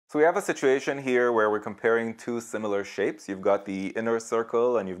So we have a situation here where we're comparing two similar shapes. You've got the inner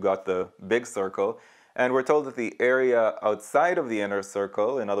circle and you've got the big circle. And we're told that the area outside of the inner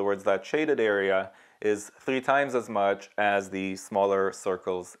circle, in other words, that shaded area, is 3 times as much as the smaller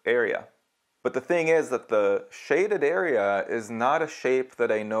circle's area. But the thing is that the shaded area is not a shape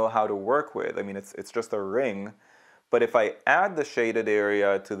that I know how to work with. I mean, it's just a ring. But if I add the shaded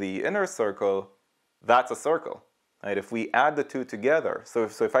area to the inner circle, that's a circle. Right? If we add the two together, so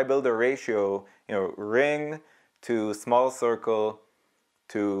if I build a ratio, ring to small circle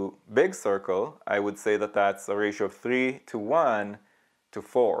to big circle, I would say that that's a ratio of 3 to 1 to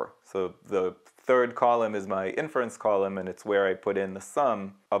 4. So the third column is my inference column, and it's where I put in the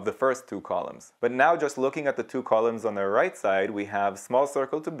sum of the first two columns. But now just looking at the two columns on the right side, we have small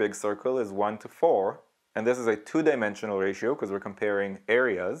circle to big circle is 1 to 4. And this is a 2-dimensional ratio because we're comparing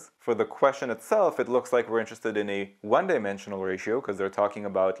areas. For the question itself, it looks like we're interested in a 1-dimensional ratio because they're talking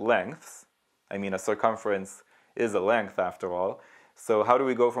about lengths. I mean, a circumference is a length after all. So how do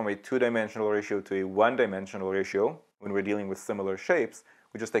we go from a 2-dimensional ratio to a 1-dimensional ratio? When we're dealing with similar shapes,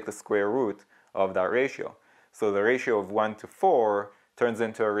 we just take the square root of that ratio. So the ratio of 1 to 4 turns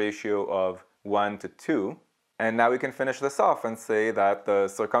into a ratio of 1 to 2. And now we can finish this off and say that the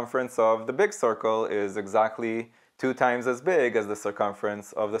circumference of the big circle is exactly 2 times as big as the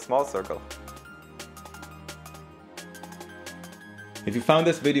circumference of the small circle. If you found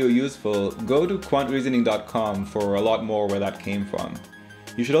this video useful, go to quantreasoning.com for a lot more where that came from.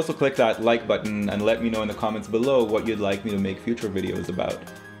 You should also click that like button and let me know in the comments below what you'd like me to make future videos about.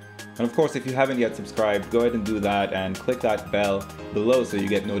 And of course, if you haven't yet subscribed, go ahead and do that and click that bell below so you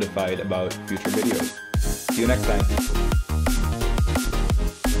get notified about future videos. See you next time.